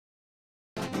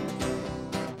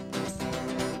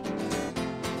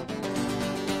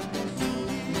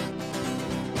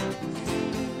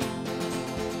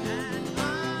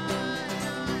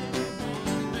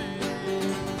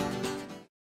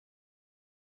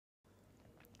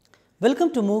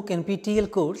Welcome to MOOC NPTEL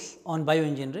course on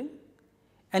bioengineering,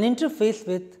 an interface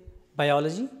with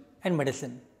biology and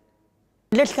medicine.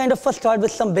 Let's kind of first start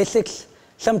with some basics,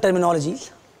 some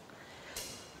terminologies.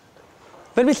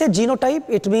 When we say genotype,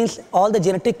 it means all the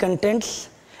genetic contents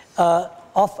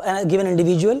of a given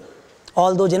individual,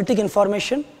 all those genetic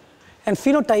information, and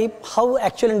phenotype, how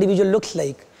actual individual looks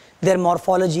like, their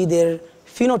morphology, their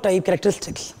phenotype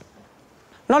characteristics.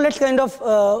 Now let's kind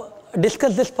of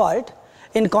discuss this part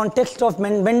in context of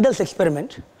Mendel's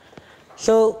experiment.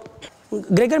 So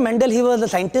Gregor Mendel, he was a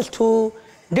scientist who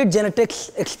did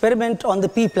genetics experiment on the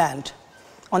pea plant,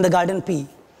 on the garden pea.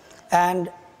 And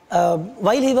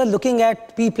while he was looking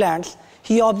at pea plants,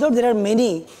 he observed there are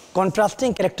many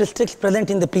contrasting characteristics present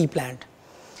in the pea plant.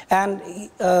 And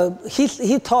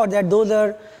he thought that those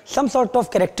are some sort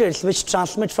of characters which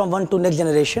transmit from one to next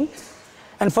generation.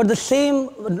 And for the same,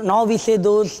 now we say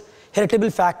those heritable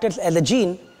factors as a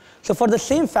gene. So for the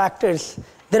same factors,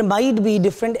 there might be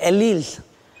different alleles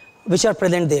which are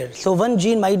present there. So one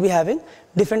gene might be having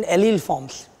different allele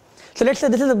forms. So let's say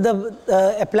this is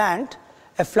a plant,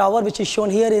 a flower which is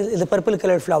shown here is a purple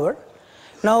colored flower.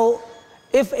 Now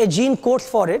if a gene codes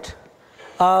for it,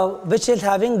 which is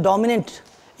having dominant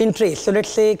in trace, so let's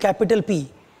say capital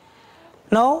P.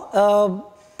 Now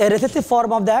a recessive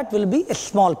form of that will be a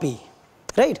small p,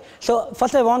 right? So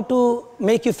first I want to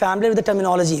make you familiar with the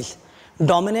terminologies.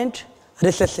 Dominant,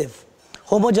 recessive,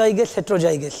 homozygous,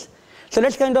 heterozygous. So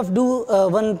let's kind of do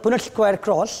one Punnett square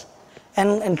cross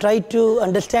and try to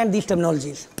understand these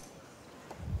terminologies.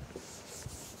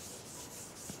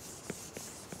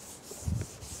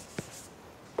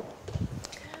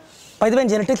 By the way, in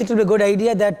genetics, it will be a good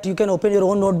idea that you can open your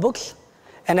own notebooks,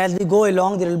 and as we go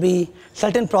along, there will be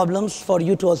certain problems for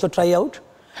you to also try out.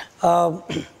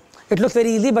 It looks very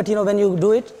easy, but when you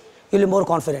do it, you'll be more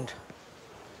confident.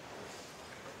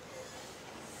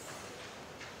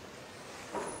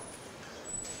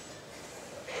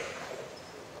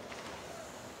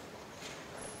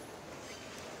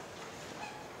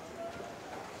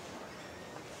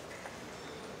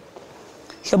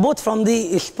 So both from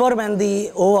the sperm and the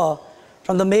ova,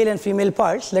 from the male and female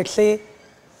parts, let's say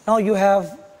now you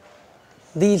have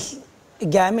these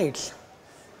gametes.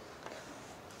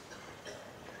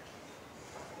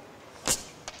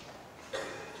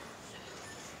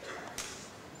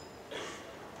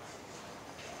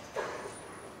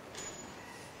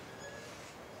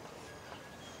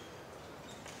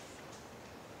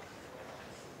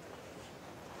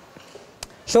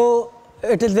 So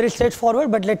it is very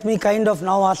straightforward, but let me kind of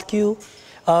now ask you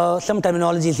some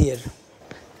terminologies here.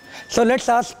 So let's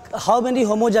ask how many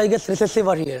homozygous recessive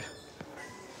are here?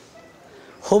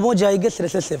 Homozygous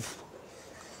recessive.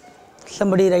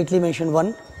 Somebody rightly mentioned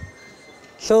one.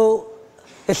 So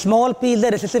a small p is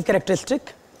the recessive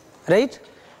characteristic, right?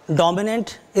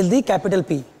 Dominant is the capital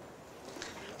P.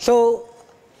 So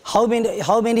how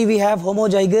many we have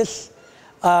homozygous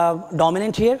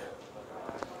dominant here?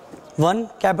 One,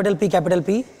 capital P, capital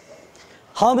P.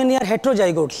 How many are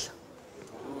heterozygotes?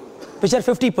 Which are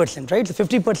 50%, right? So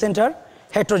 50% are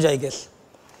heterozygous.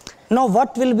 Now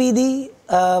what will be the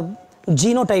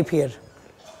genotype here?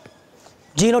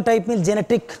 Genotype means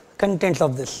genetic contents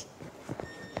of this.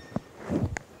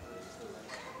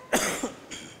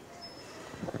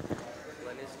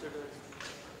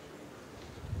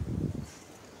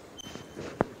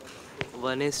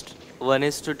 One is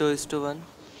to 2:1.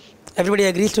 Everybody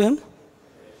agrees to him?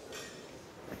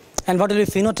 And what will be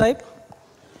phenotype?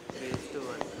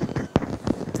 3:1.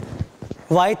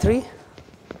 Why 3?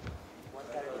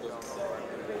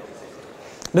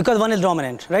 Because one is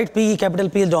dominant, right? P, capital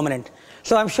P is dominant.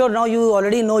 So I'm sure now you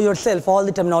already know yourself all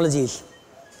the terminologies.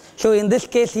 So in this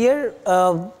case here,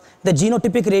 the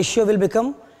genotypic ratio will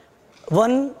become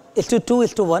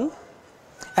 1:2:1.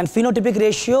 And phenotypic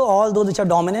ratio, all those which are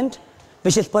dominant,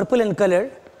 which is purple in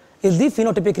color, is the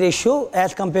phenotypic ratio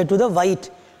as compared to the white,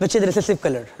 which is recessive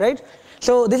color, right?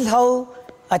 So this is how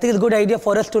I think it's a good idea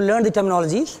for us to learn the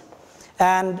terminologies.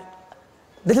 And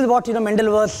this is what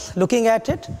Mendel was looking at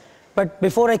it. But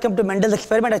before I come to Mendel's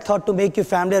experiment, I thought to make you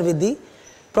familiar with the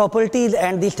properties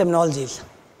and these terminologies.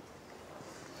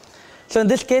 So in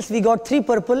this case, we got 3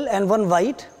 purple and 1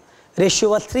 white. Ratio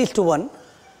was 3:1,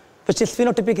 which is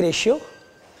phenotypic ratio.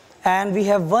 And we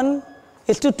have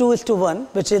 1:2:1,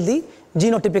 which is the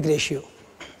genotypic ratio.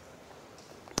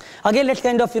 Again, let's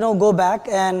kind of go back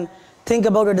and think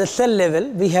about it at the cell level.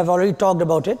 We have already talked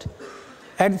about it.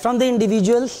 And from the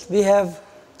individuals, we have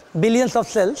billions of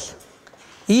cells.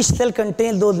 Each cell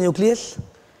contains those nucleus.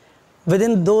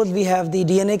 Within those, we have the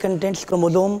DNA contents,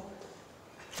 chromosome.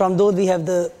 From those, we have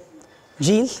the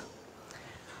genes.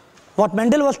 What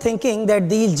Mendel was thinking that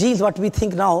these genes, what we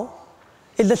think now,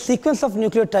 is the sequence of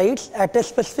nucleotides at a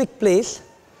specific place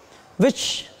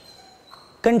which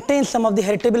contains some of the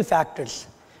heritable factors,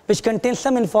 which contains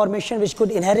some information which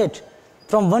could inherit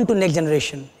from one to next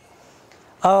generation.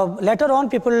 Later on,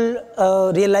 people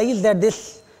realized that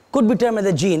this could be termed as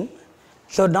a gene.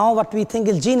 So now what we think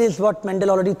is gene is what Mendel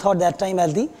already thought that time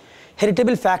as the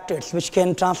heritable factors which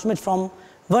can transmit from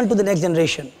one to the next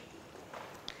generation.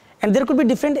 And there could be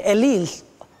different alleles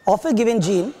of a given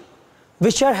gene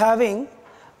which are having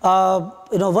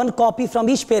one copy from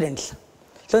each parent.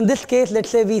 So in this case, let's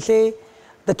say we say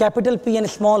the capital P and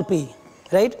small p,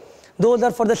 right? Those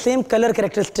are for the same color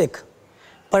characteristic,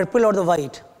 purple or the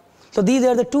white. So these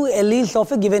are the two alleles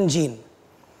of a given gene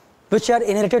which are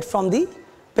inherited from the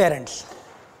parents.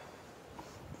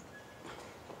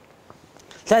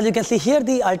 So as you can see here,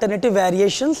 the alternative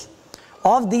variations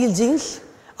of these genes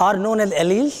are known as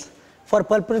alleles. For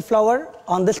purple flower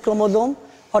on this chromosome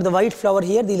or the white flower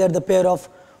here, these are the pair of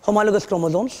homologous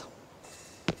chromosomes.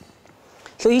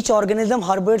 So each organism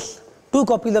harbors two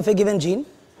copies of a given gene.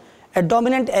 A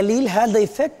dominant allele has the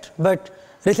effect, but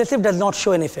recessive does not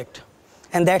show an effect.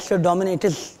 And that's where dominant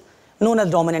is known as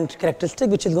dominant characteristic,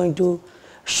 which is going to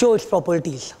show its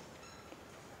properties.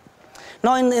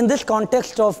 Now in this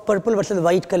context of purple versus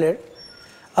white color,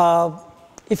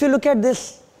 if you look at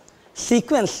this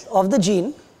sequence of the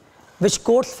gene which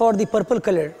codes for the purple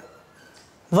color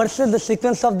versus the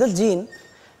sequence of this gene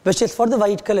which is for the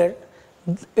white color,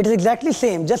 it is exactly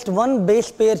same, just one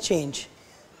base pair change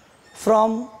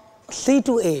from C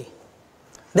to A.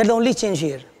 That's the only change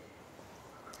here.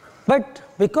 But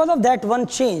because of that one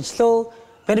change, so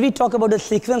when we talk about the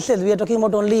sequences, we are talking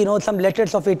about only some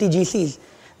letters of ATGCs.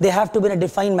 They have to be in a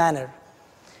defined manner.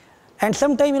 And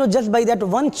sometimes just by that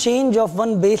one change of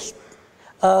one base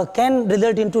can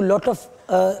result into lot of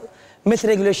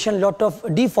misregulation, lot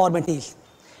of deformities.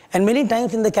 And many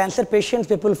times in the cancer patients,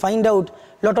 people find out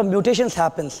lot of mutations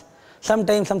happens.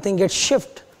 Sometimes something gets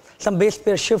shift, some base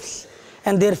pair shifts,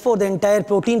 and therefore the entire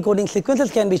protein coding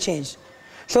sequences can be changed.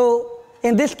 So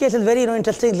in this case, it's very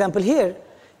interesting example here.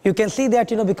 You can see that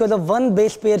because of one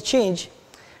base pair change,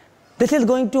 this is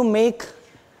going to make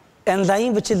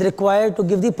enzyme which is required to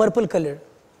give the purple color,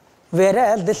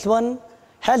 whereas this one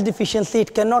has deficiency,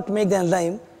 it cannot make the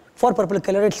enzyme for purple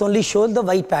color, it only shows the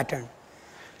white pattern.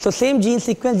 So same gene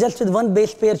sequence just with one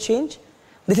base pair change.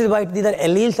 This is why these are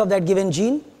alleles of that given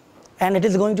gene, and it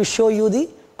is going to show you the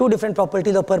two different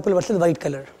properties of purple versus white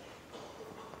color.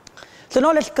 So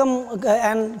now let's come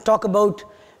and talk about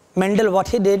Mendel, what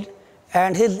he did,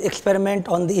 and his experiment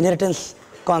on the inheritance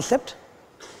concept.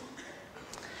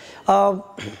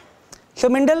 So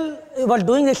Mendel was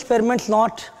doing experiments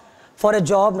not for a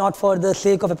job, not for the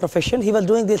sake of a profession. He was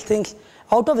doing these things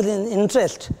out of his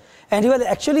interest, and he was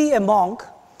actually a monk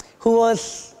who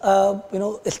was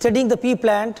studying the pea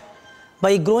plant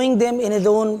by growing them in his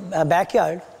own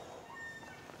backyard.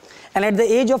 And at the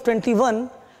age of 21,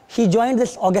 he joined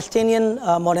this Augustinian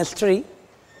monastery.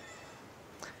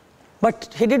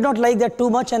 But he did not like that too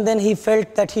much, and then he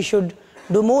felt that he should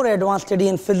do more advanced study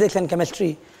in physics and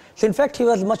chemistry. So in fact, he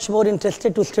was much more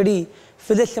interested to study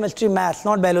physics, chemistry, maths,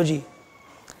 not biology.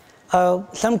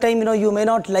 Sometime you may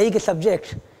not like a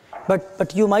subject,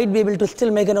 but you might be able to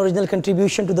still make an original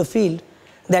contribution to the field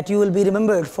that you will be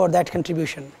remembered for that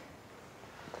contribution.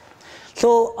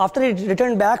 So after he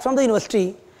returned back from the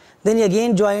university, then he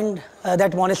again joined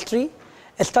that monastery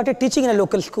and started teaching in a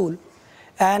local school.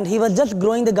 And he was just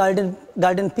growing the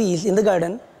garden peas in the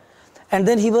garden, and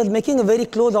then he was making a very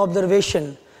close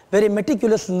observation, very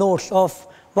meticulous notes of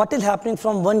what is happening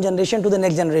from one generation to the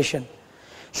next generation.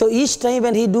 So each time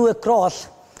when he do a cross,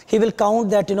 he will count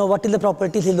that what is the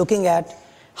properties he's looking at,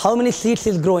 how many seeds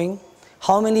he's growing,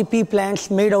 how many pea plants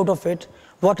made out of it,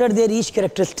 what are their each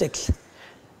characteristics.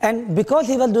 And because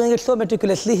he was doing it so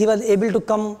meticulously, he was able to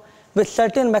come with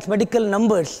certain mathematical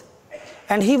numbers.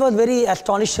 And he was very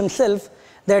astonished himself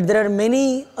that there are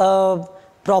many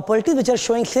properties which are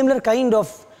showing similar kind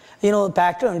of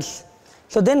patterns.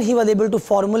 So then he was able to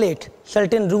formulate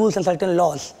certain rules and certain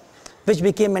laws, which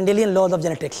became Mendelian laws of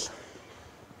genetics.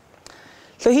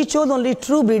 So he chose only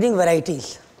true breeding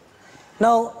varieties.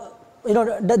 Now,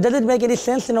 does it make any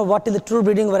sense, what is the true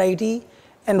breeding variety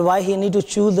and why he need to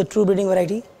choose the true breeding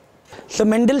variety? So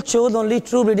Mendel chose only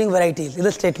true breeding varieties, is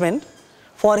a statement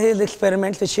for his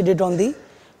experiments which he did on the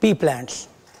pea plants.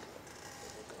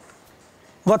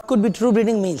 What could be true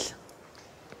breeding means?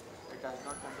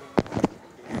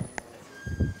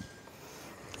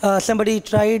 Somebody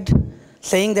tried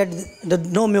saying that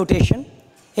no mutation.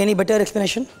 Any better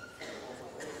explanation?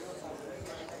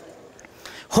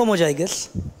 Homozygous.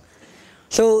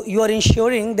 So you are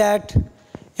ensuring that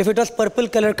if it was purple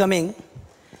color coming,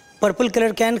 purple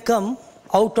color can come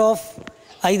out of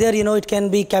either, it can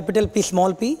be capital P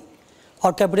small p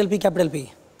or capital P capital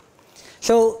P.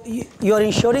 So you are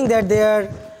ensuring that they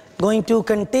are going to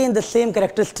contain the same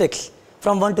characteristics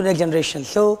from one to next generation.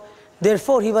 So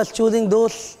therefore he was choosing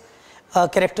those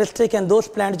characteristics and those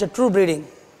plants which are true breeding.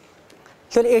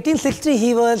 So in 1860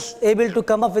 he was able to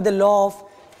come up with the law of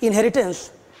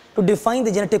inheritance to define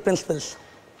the genetic principles.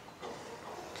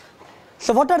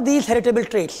 So what are these heritable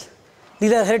traits?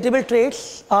 These are heritable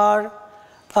traits are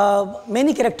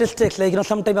many characteristics, like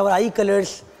sometimes our eye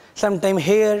colors, sometimes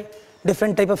hair,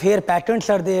 different type of hair patterns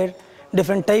are there,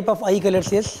 different type of eye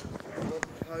colors, yes? But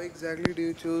how exactly do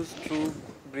you choose true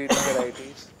breeding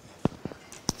varieties?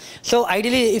 So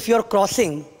ideally if you are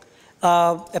crossing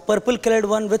a purple colored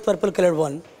one with purple colored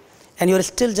one and you are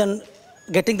still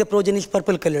getting the progeny is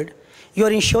purple colored, you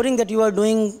are ensuring that you are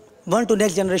doing one to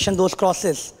next generation those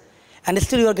crosses and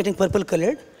still you are getting purple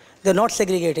colored, they are not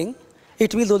segregating,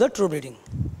 it means those are true breeding.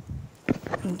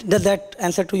 Does that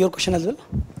answer to your question as well?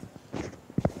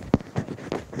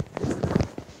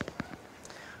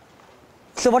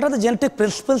 So what are the genetic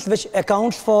principles which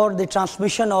accounts for the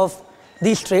transmission of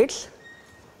these traits?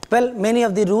 Well, many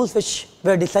of the rules which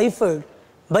were deciphered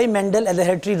by Mendel as the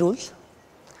hereditary rules.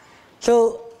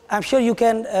 So I'm sure you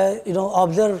can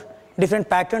observe different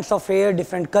patterns of hair,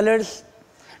 different colors,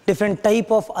 different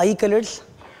type of eye colors.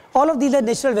 All of these are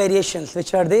natural variations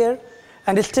which are there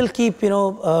and they still keep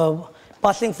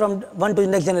passing from one to the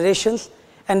next generations,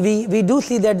 and we do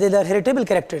see that there are heritable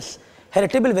characters,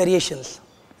 heritable variations.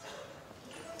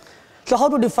 So how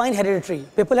to define hereditary?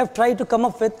 People have tried to come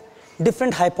up with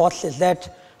different hypotheses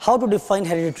that how to define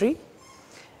hereditary.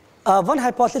 One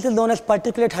hypothesis is known as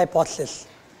particulate hypothesis,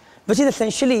 which is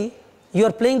essentially you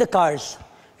are playing the cards,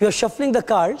 you are shuffling the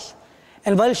cards,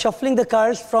 and while shuffling the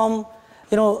cards from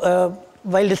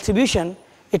while distribution,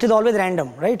 it is always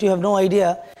random, right? You have no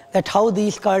idea that how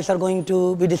these cards are going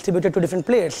to be distributed to different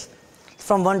players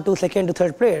from one to second to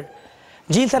third player.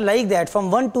 Genes are like that,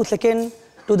 from one to second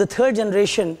to the third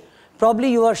generation,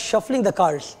 probably you are shuffling the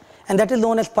cards, and that is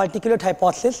known as particulate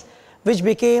hypothesis, which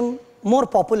became more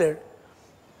popular.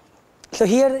 So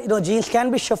here, genes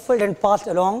can be shuffled and passed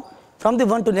along from the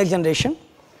one to next generation.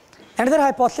 Another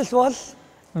hypothesis was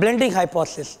blending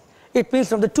hypothesis. It means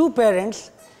from the two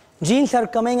parents, genes are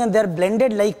coming and they are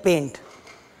blended like paint.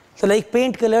 So like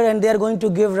paint color, and they are going to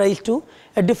give rise to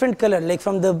a different color, like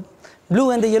from the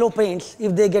blue and the yellow paints,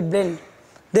 if they get blended,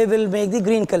 they will make the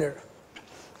green color.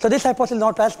 So this hypothesis is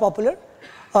not as popular,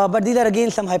 but these are again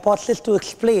some hypotheses to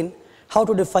explain how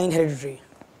to define hereditary.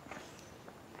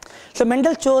 So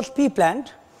Mendel chose pea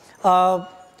plant,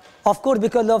 of course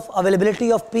because of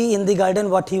availability of pea in the garden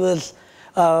what he was,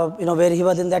 where he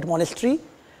was in that monastery.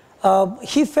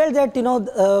 He felt that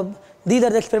these are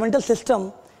the experimental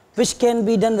system which can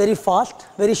be done very fast,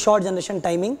 very short generation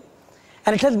timing,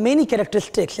 and it has many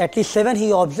characteristics, at least 7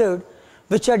 he observed,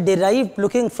 which are derived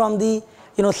looking from the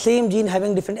same gene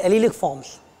having different allelic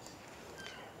forms.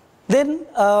 Then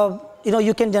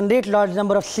you can generate large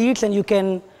number of seeds and you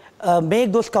can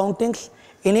make those countings.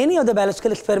 In any of the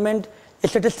biological experiment,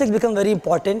 statistics become very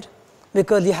important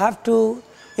because you have to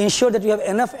ensure that you have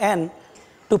enough N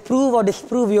to prove or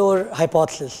disprove your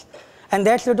hypothesis. And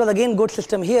that's what was again good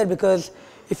system here, because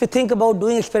if you think about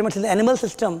doing experiments in the animal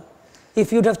system,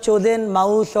 if you'd have chosen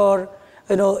mouse or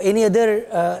any other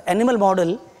animal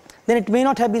model, then it may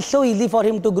not have been so easy for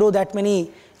him to grow that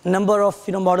many number of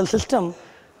model system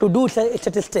to do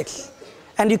statistics,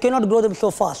 and you cannot grow them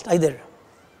so fast either.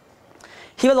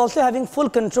 He was also having full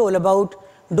control about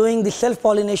doing the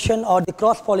self-pollination or the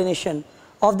cross-pollination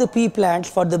of the pea plants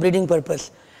for the breeding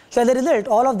purpose. So as a result,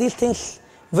 all of these things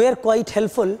were quite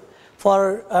helpful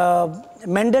for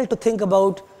Mendel to think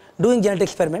about doing genetic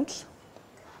experiments.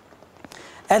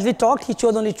 As we talked, he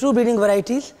chose only true breeding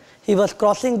varieties. He was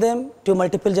crossing them to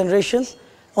multiple generations,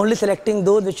 only selecting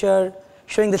those which are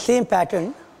showing the same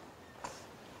pattern.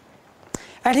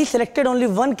 And he selected only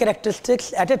one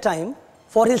characteristics at a time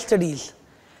for his studies,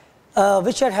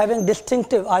 which are having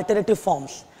distinctive alternative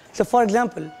forms. So for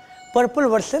example, purple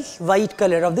versus white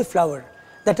color of the flower.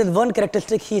 That is one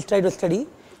characteristic he tried to study.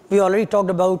 We already talked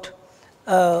about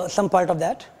some part of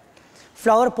that.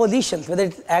 Flower positions, whether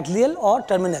it's axial or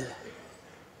terminal.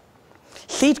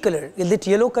 Seed color, is it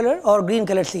yellow color or green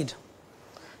color seed?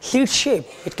 Seed shape,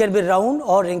 it can be round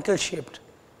or wrinkle shaped.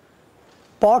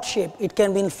 Pod shape, it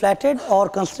can be inflated or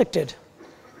constricted.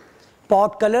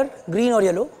 Pod color, green or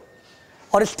yellow.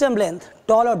 Or stem length,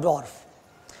 tall or dwarf.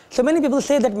 So many people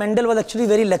say that Mendel was actually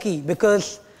very lucky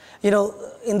because in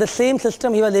the same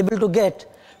system he was able to get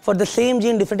for the same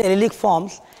gene, different allelic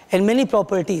forms and many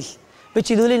properties, which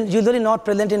usually not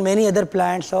present in many other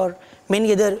plants or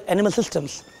many other animal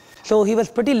systems. So he was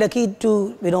pretty lucky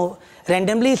to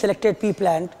randomly selected pea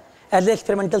plant as the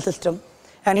experimental system,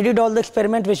 and he did all the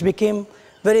experiment which became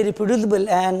very reproducible,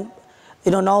 and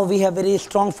now we have very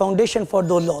strong foundation for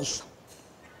those laws.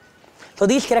 So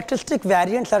these characteristic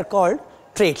variants are called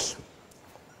traits.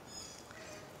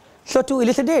 So to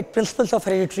elucidate principles of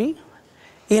heredity,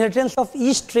 inheritance of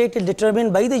each trait is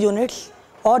determined by the units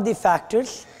or the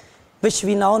factors which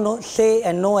we now know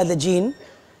as a gene,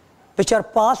 which are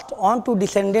passed on to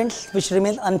descendants which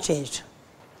remain unchanged.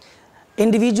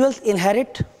 Individuals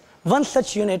inherit one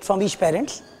such unit from each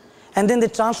parent, and then they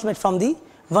transmit from the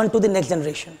one to the next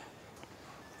generation.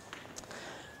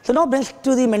 So now brings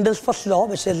to the Mendel's first law,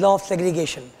 which is law of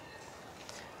segregation.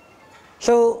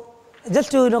 So just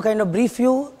to kind of brief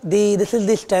you, this is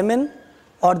the stamen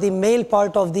or the male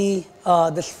part of the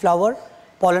this flower,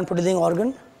 pollen producing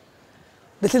organ.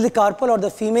 This is the carpel or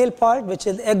the female part, which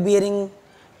is egg bearing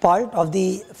part of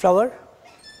the flower.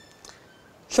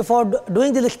 So for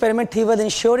doing this experiment, he was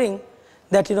ensuring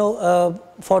that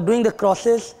for doing the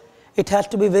crosses, it has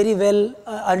to be very well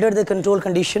under the control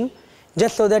condition,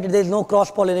 just so that there is no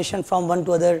cross pollination from one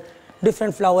to other,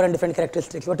 different flower and different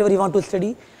characteristics. Whatever he wanted to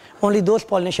study, only those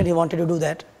pollination he wanted to do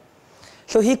that.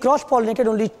 So he cross pollinated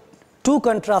only 2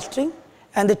 contrasting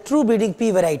and the true breeding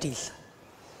pea varieties.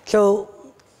 So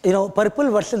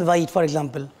purple versus white, for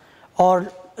example,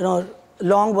 or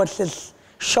long versus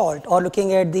short, or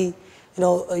looking at the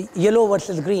yellow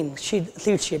versus green,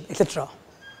 seed shape, etc.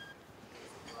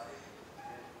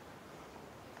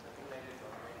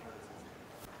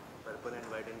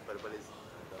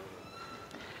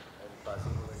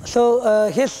 So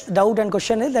his doubt and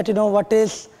question is that what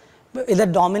is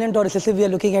that dominant or recessive we are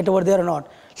looking at over there or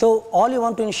not. So all you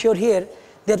want to ensure here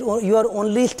that you are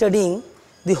only studying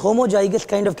the homozygous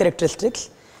kind of characteristics,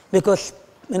 because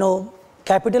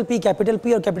capital P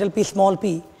or capital P small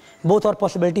p, both are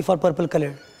possibility for purple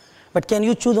color. But can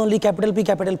you choose only capital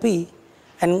P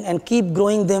and keep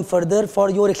growing them further for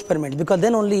your experiment, because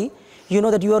then only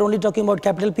that you are only talking about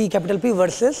capital P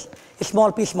versus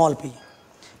small p.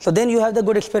 So then you have the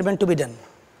good experiment to be done.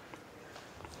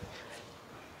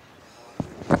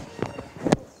 Plants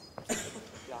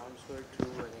were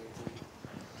true variety,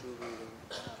 true breeding.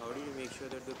 How do you make sure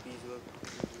that the peas work?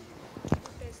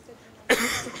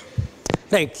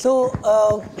 Right. So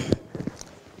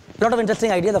lot of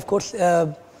interesting ideas, of course.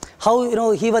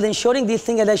 How he was ensuring these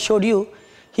things, as I showed you,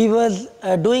 he was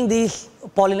doing these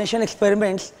pollination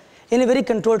experiments in a very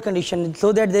controlled condition,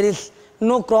 so that there is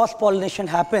no cross pollination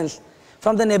happens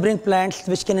from the neighboring plants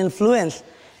which can influence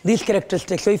these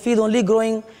characteristics. So if he is only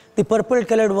growing the purple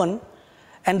colored one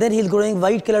and then he is growing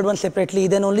white colored one separately,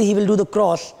 then only he will do the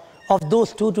cross of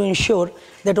those two to ensure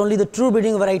that only the true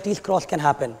breeding varieties cross can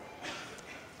happen.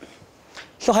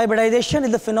 So hybridization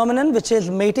is the phenomenon which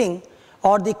is mating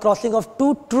or the crossing of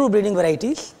 2 true breeding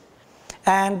varieties,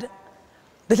 and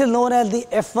this is known as the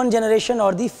F1 generation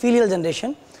or the filial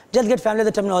generation. Just get familiar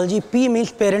with the terminology. P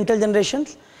means parental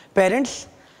generations, parents.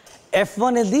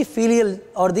 F1 is the filial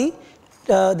or the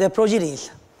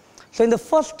progenies. So in the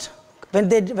first,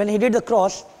 when he did the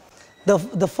cross,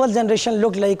 the first generation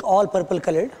looked like all purple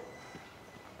colored.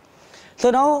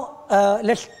 So now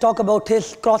let's talk about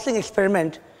his crossing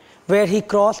experiment, where he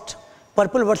crossed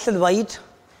purple versus white,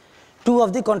 2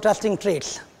 of the contrasting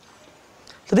traits.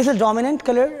 So this is dominant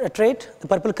color trait, the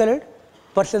purple colored,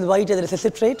 versus white is a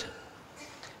recessive trait.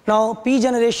 Now P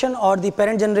generation or the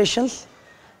parent generations,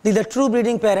 these are true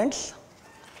breeding parents,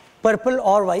 purple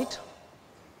or white.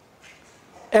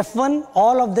 F1,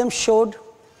 all of them showed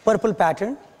purple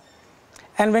pattern,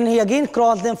 and when he again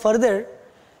crossed them further,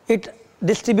 it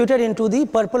distributed into the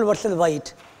purple versus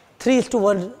white,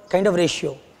 3:1 kind of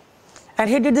ratio. And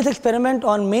he did this experiment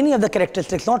on many of the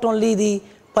characteristics, not only the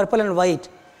purple and white,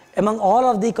 among all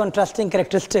of the contrasting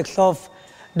characteristics of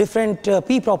different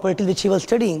P properties which he was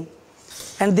studying,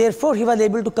 and therefore he was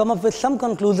able to come up with some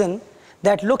conclusion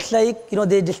that looks like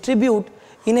they distribute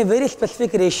in a very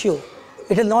specific ratio.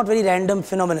 It is not very random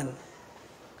phenomenon.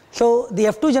 So the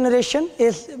F2 generation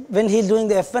is when he is doing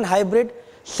the F1 hybrid,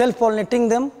 self-pollinating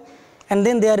them, and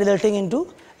then they are resulting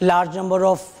into large number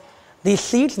of these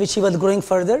seeds which he was growing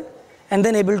further, and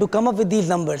then able to come up with these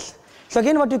numbers. So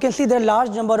again, what you can see, there are large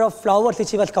number of flowers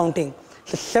which he was counting.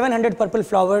 So 700 purple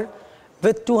flower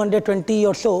with 220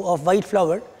 or so of white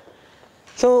flower.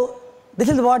 So this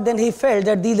is what then he felt,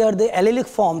 that these are the allelic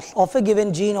forms of a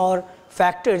given gene or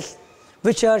factors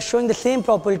which are showing the same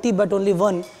property, but only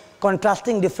one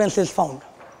contrasting difference is found.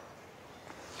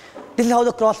 This is how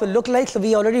the cross will look like. So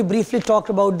we already briefly talked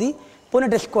about the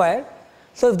Punnett square.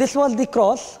 So if this was the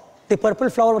cross, the purple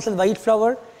flower versus white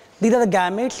flower, these are the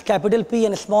gametes, capital P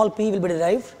and small p will be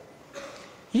derived.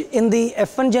 In the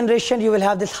F1 generation, you will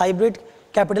have this hybrid,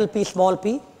 capital P, small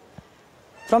p.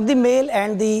 From the male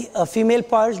and the female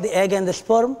parts, the egg and the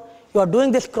sperm, you are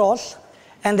doing this cross,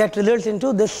 and that results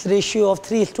into this ratio of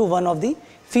 3:1 of the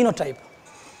phenotype.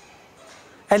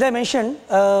 As I mentioned,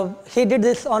 he did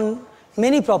this on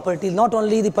many properties, not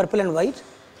only the purple and white,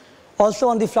 also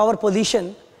on the flower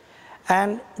position.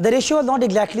 And the ratio was not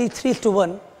exactly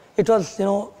 3:1. It was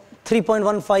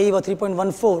 3.15 or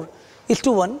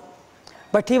 3.14:1.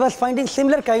 But he was finding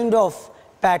similar kind of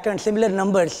patterns, similar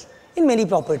numbers in many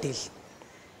properties.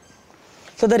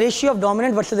 So the ratio of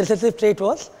dominant versus recessive trait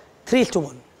was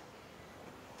 3:1.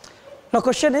 Now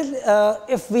question is,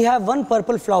 if we have one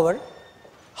purple flower,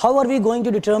 how are we going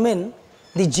to determine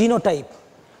the genotype?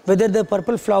 Whether the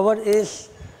purple flower is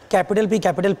capital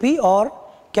P or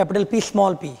capital P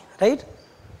small p, right?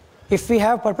 If we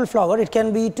have purple flower, it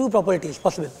can be two properties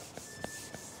possible.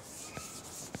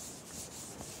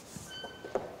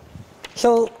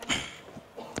 So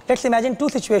let's imagine two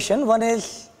situations. One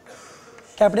is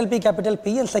capital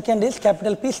P and second is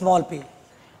capital P small p.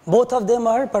 Both of them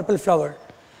are purple flower.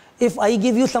 If I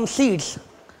give you some seeds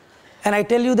and I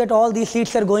tell you that all these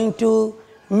seeds are going to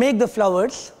make the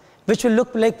flowers which will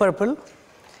look like purple,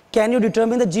 can you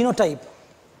determine the genotype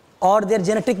or their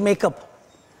genetic makeup?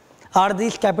 Are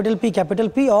these capital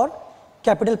P or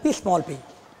capital P small p?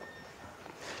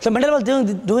 So Mendel was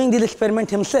doing this experiment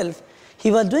himself. He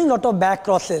was doing a lot of back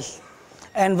crosses,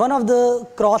 and one of the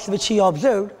cross which he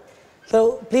observed,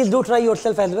 so please do try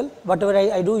yourself as well. Whatever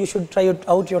I do, you should try it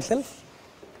out yourself.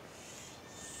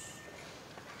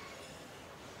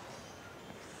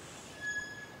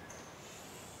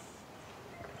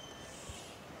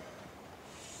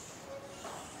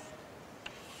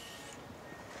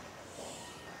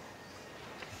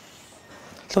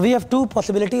 So we have two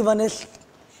possibilities. One is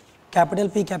capital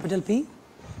P.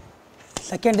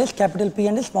 Second is capital P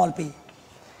and small p.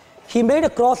 He made a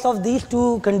cross of these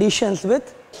two conditions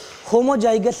with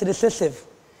homozygous recessive,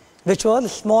 which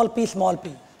was small p.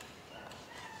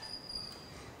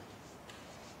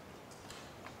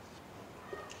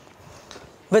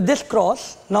 With this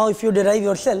cross, now if you derive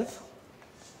yourself,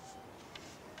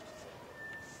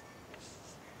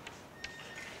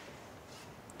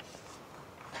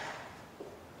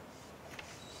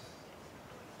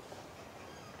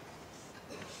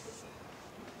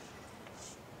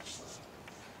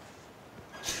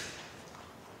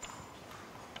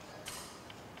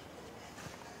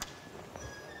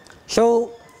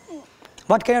 so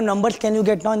what kind of numbers can you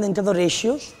get now in terms of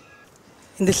ratios?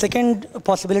 In the second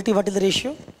possibility, what is the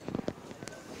ratio?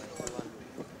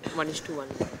 1:1.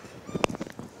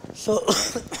 So,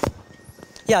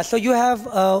 yeah, so you have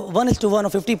 1:1 or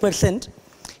 50%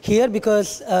 here,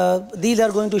 because these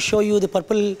are going to show you the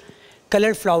purple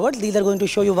colored flowers, these are going to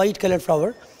show you white colored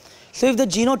flower. So if the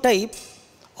genotype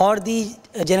or the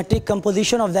genetic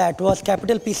composition of that was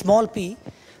capital P small p,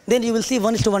 then you will see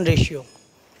 1:1 ratio.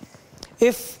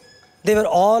 If they were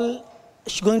all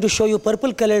going to show you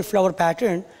purple colored flower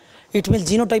pattern, it means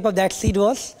genotype of that seed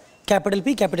was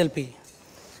capital P.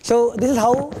 So this is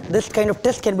how this kind of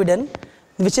test can be done,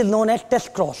 which is known as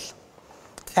test cross.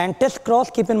 And test cross,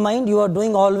 keep in mind, you are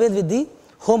doing always with the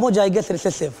homozygous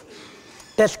recessive.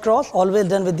 Test cross always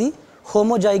done with the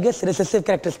homozygous recessive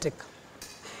characteristic.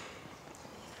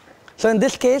 So in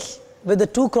this case, with the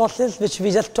two crosses which we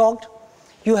just talked,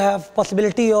 you have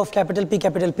possibility of capital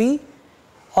P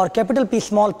or capital P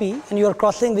small p, and you are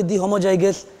crossing with the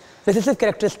homozygous recessive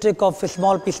characteristic of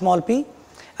small p.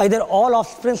 Either all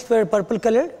offsprings were purple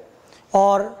colored,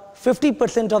 or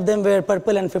 50% of them were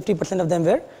purple and 50% of them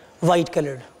were white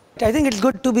colored. I think it's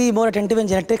good to be more attentive in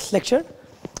genetics lecture.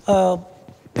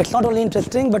 It's not only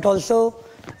interesting, but also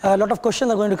a lot of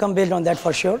questions are going to come based on that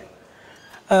for sure.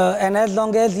 And as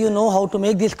long as you know how to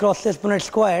make these crosses, Punnett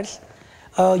squares,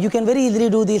 you can very easily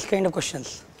do these kind of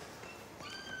questions.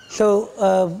 So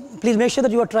please make sure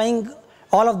that you are trying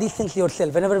all of these things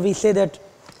yourself. Whenever we say that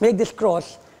make this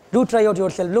cross, do try out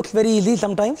yourself. Looks very easy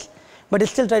sometimes, but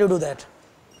still try to do that.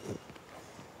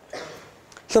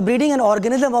 So breeding an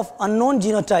organism of unknown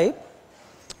genotype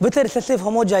with a recessive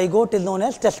homozygote is known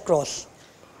as test cross,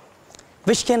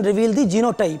 which can reveal the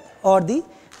genotype or the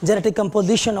genetic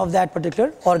composition of that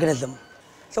particular organism.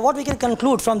 So what we can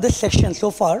conclude from this section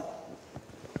so far,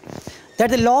 that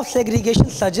the law of segregation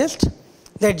suggests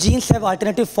that genes have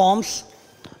alternative forms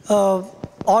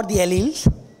or the alleles.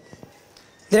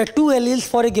 There are two alleles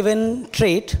for a given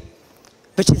trait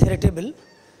which is heritable,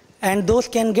 and those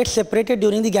can get separated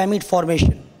during the gamete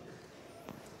formation.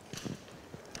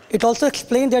 It also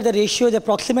explained that the ratio is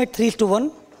approximate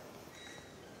 3:1,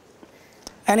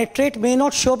 and a trait may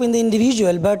not show up in the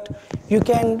individual, but you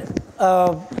can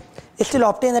still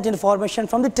obtain that information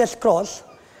from the test cross,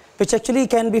 which actually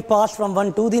can be passed from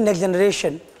one to the next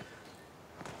generation.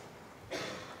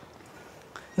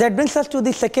 That brings us to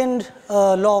the second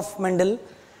law of Mendel,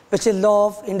 which is law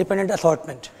of independent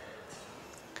assortment.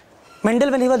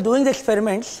 Mendel, when he was doing the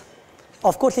experiments,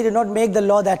 of course he did not make the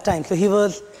law that time. So he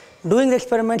was doing the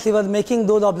experiments, he was making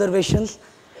those observations.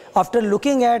 After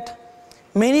looking at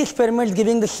many experiments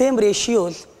giving the same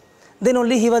ratios, then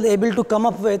only he was able to come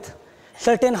up with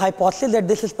certain hypotheses that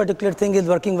this particular thing is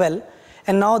working well,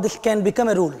 and now this can become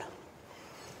a rule.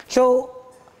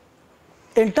 So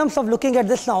in terms of looking at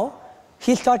this now,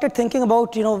 he started thinking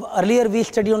about, earlier we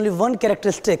studied only one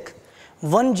characteristic,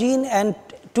 one gene and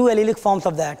two allelic forms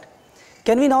of that.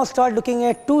 Can we now start looking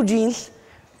at two genes,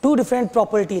 two different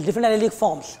properties, different allelic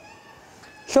forms?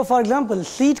 So for example,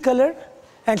 seed color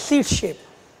and seed shape.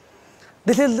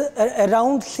 This is a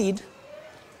round seed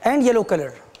and yellow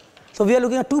color. So we are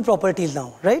looking at two properties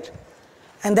now, right?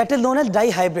 And that is known as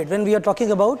dihybrid. When we are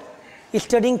talking about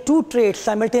studying two traits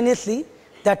simultaneously,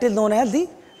 that is known as the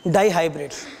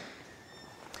dihybrids.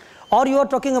 Or you are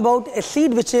talking about a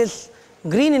seed which is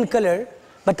green in color,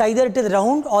 but either it is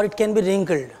round or it can be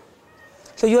wrinkled.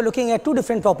 So you are looking at two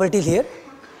different properties here.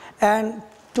 And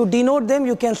to denote them,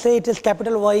 you can say it is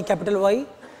capital Y, capital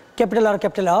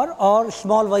R, or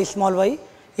small y, small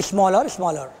r,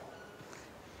 small r.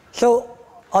 So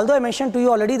although I mentioned to you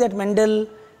already that Mendel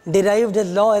derived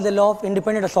his law as a law of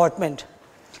independent assortment,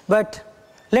 but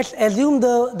let's assume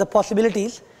the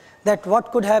possibilities that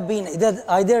what could have been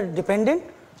either dependent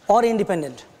or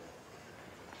independent.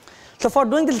 So for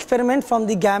doing this experiment, from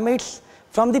the gametes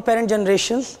from the parent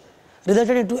generations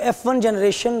resulted into F1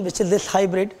 generation, which is this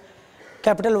hybrid,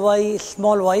 capital Y,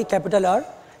 capital R,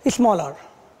 small r.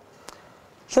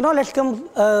 So now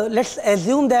let's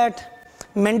assume that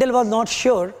Mendel was not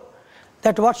sure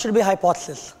that what should be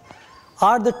hypothesis.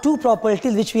 Are the two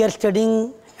properties which we are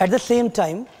studying at the same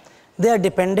time, they are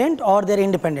dependent or they are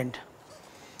independent?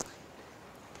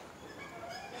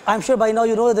 I am sure by now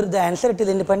you know the answer, it is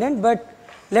independent, but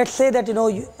let's say that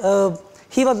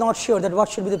he was not sure that what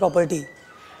should be the property.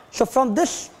 So from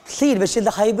this seed, which is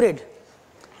the hybrid,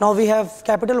 now we have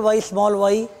capital Y,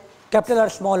 capital R,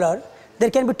 small r. There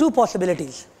can be two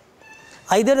possibilities.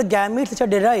 Either the gametes which are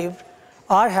derived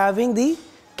are having the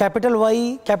capital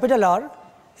Y, capital R,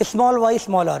 small y,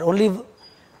 small r, only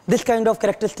this kind of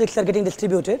characteristics are getting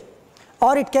distributed,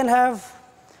 or it can have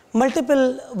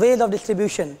multiple ways of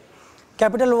distribution,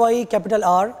 capital Y, capital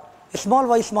R, small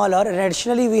y, small r, and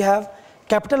additionally we have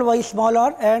capital Y, small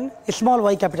r, and small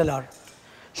y, capital R.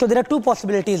 So there are two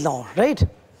possibilities now, right?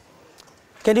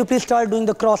 Can you please start doing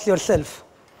the cross yourself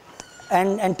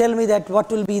and tell me that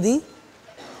what will be the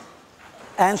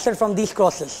answer from these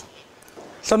crosses?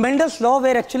 So Mendel's law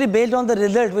were actually based on the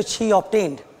result which he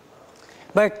obtained.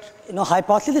 But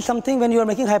hypothesis is something, when you are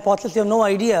making hypothesis, you have no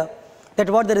idea that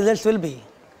what the results will be.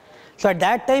 So at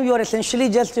that time you are essentially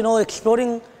just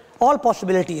exploring all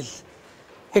possibilities.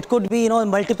 It could be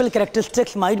multiple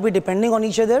characteristics might be depending on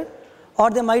each other, or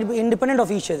they might be independent of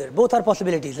each other. Both are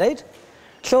possibilities, right?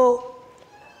 So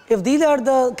if these are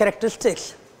the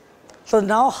characteristics, so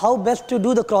now how best to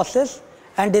do the crosses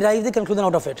and derive the conclusion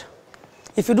out of it?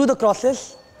 If you do the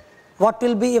crosses, what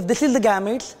will be, if this is the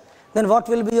gametes, then what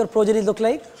will be your progeny look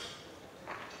like?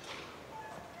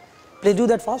 Please do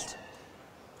that fast.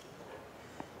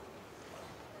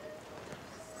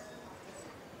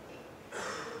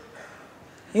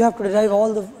 You have to derive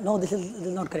all the, no, this is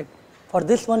not correct. For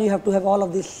this one you have to have all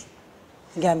of these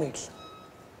gametes,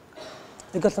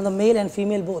 because from the male and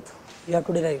female both you have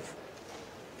to derive.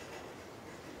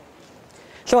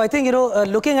 So I think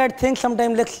looking at things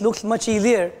sometimes looks much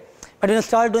easier, but when you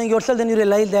start doing yourself, then you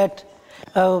realize that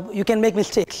you can make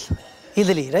mistakes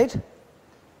easily, right?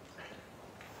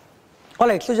 All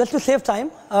right, so just to save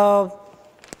time,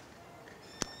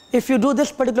 if you do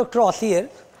this particular cross here,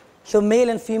 so male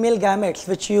and female gametes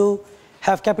which you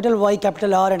have capital Y,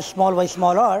 capital R, and small y,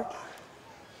 small r,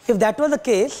 if that was the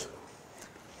case,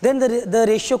 then the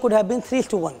ratio could have been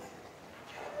 3:1.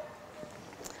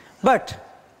 But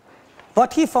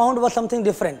what he found was something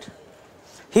different.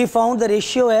 He found the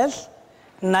ratio as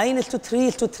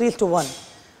 9:3:3:1.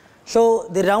 So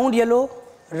the round yellow,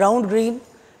 round green,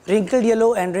 wrinkled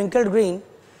yellow, and wrinkled green,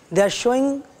 they are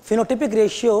showing phenotypic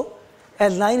ratio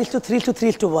as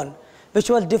 9:3:3:1, which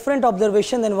was different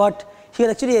observation than what he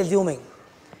was actually assuming.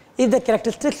 If the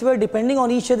characteristics were depending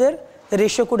on each other, the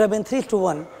ratio could have been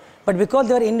 3:1. But because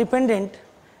they were independent,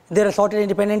 they are sorted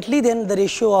independently, then the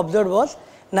ratio observed was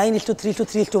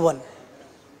 9:3:3:1.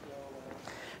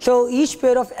 So each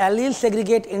pair of alleles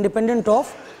segregate independent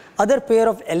of other pair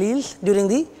of alleles during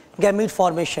the gamete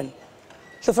formation.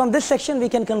 So from this section we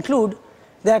can conclude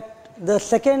that the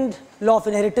second law of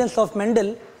inheritance of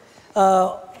Mendel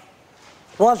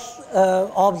was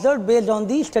observed based on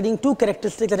the studying two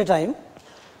characteristics at a time,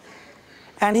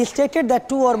 and he stated that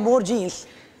two or more genes,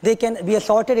 they can be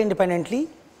assorted independently,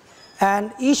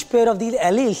 and each pair of these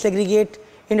alleles segregate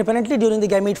independently during the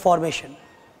gamete formation.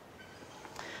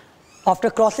 After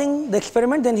crossing the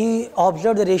experiment, then he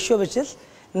observed the ratio, which is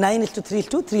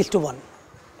 9:3:3:1.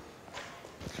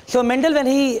 So Mendel, when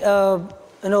he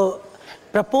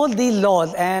proposed these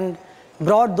laws and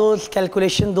brought those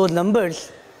calculations, those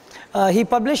numbers, he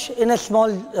published in a small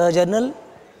journal,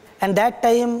 and that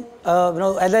time,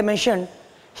 as I mentioned,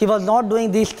 he was not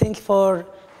doing these things for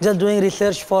just doing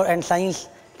research for and science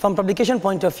from publication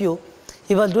point of view.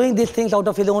 He was doing these things out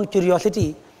of his own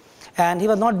curiosity, and he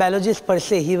was not biologist per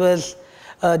se. He was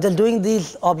just doing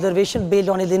these observations based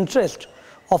on his interest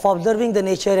of observing the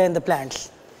nature and the plants.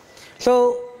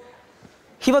 So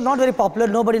he was not very popular.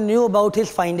 Nobody knew about his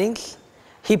findings.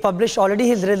 He published already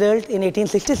his result in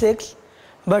 1866,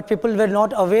 but people were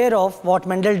not aware of what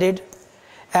Mendel did,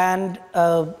 and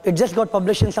it just got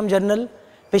published in some journal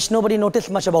which nobody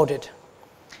noticed much about it.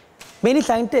 Many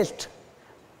scientists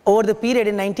over the period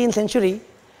in 19th century,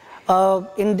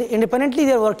 independently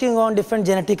they are working on different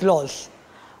genetic laws.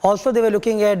 Also they were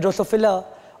looking at Drosophila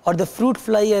or the fruit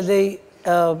fly as a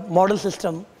model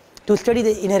system to study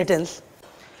the inheritance.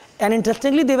 And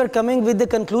interestingly, they were coming with the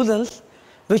conclusions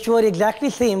which were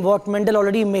exactly same what Mendel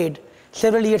already made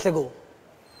several years ago.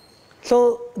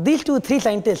 So these three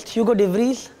scientists, Hugo de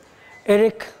Vries,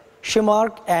 Erich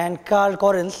Schimmark and Karl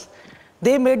Correns,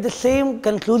 they made the same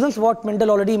conclusions what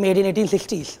Mendel already made in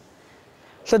 1860s.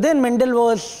 So then Mendel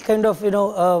was kind of,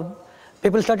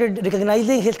 people started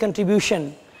recognizing his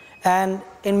contribution, and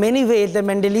in many ways the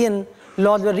Mendelian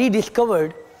laws were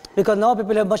rediscovered, because now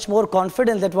people have much more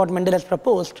confidence that what Mendel has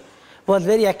proposed was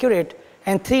very accurate,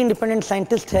 and three independent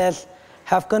scientists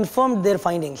have confirmed their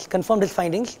findings, confirmed his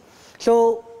findings.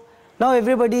 So now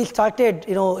everybody started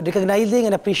recognizing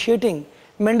and appreciating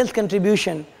Mendel's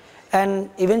contribution, and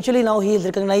eventually now he is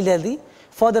recognized as the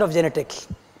father of genetics.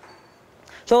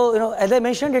 So as I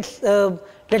mentioned,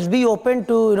 let's be open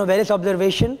to various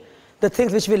observation, the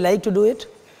things which we like to do it,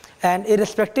 and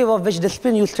irrespective of which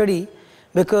discipline you study,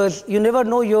 because you never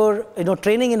know your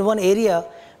training in one area,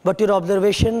 but your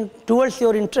observation towards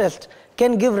your interest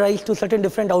can give rise to certain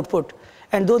different output,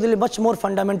 and those will be much more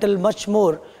fundamental, much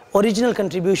more original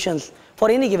contributions for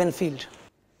any given field.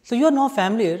 So you are now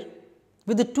familiar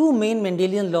with the two main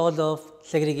Mendelian laws of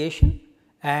segregation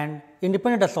and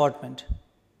independent assortment.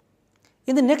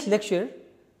 In the next lecture,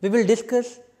 we will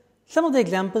discuss some of the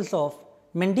examples of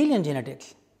Mendelian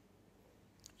genetics.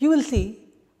 You will see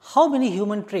how many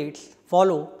human traits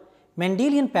follow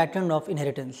Mendelian pattern of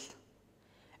inheritance,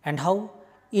 and how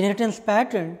inheritance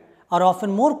patterns are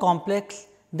often more complex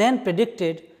than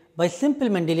predicted by simple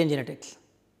Mendelian genetics.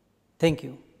 Thank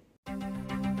you.